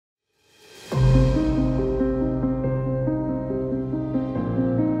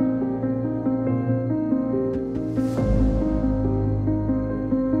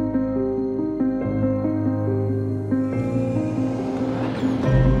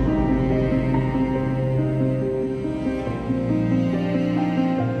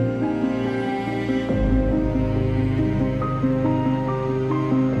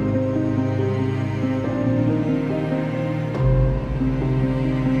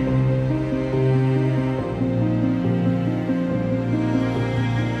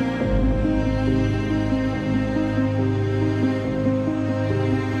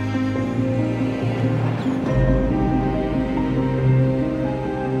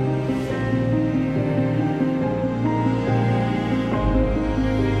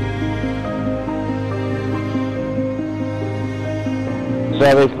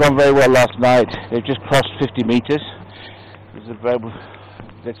they've gone very well last night. They've just crossed 50 metres. There's about,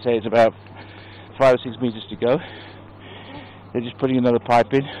 let's say it's about 5 or 6 metres to go. They're just putting another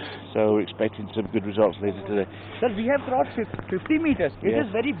pipe in, so we're expecting some good results later today. Sir, we have crossed 50 meters. It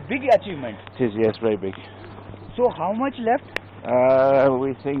is very big achievement. It is, yes, very big. So how much left?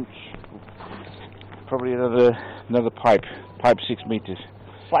 We think probably another pipe 6 meters.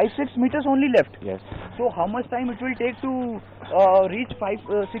 5-6 meters only left? Yes. So how much time it will take to reach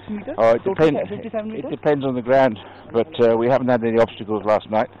 5-6 meters? Oh, it depends. 57 meters? It depends on the ground, but we haven't had any obstacles last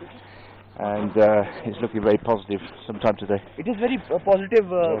night, and it's looking very positive sometime today. It is very positive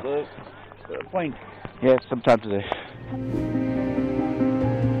point. Yes, sometime today.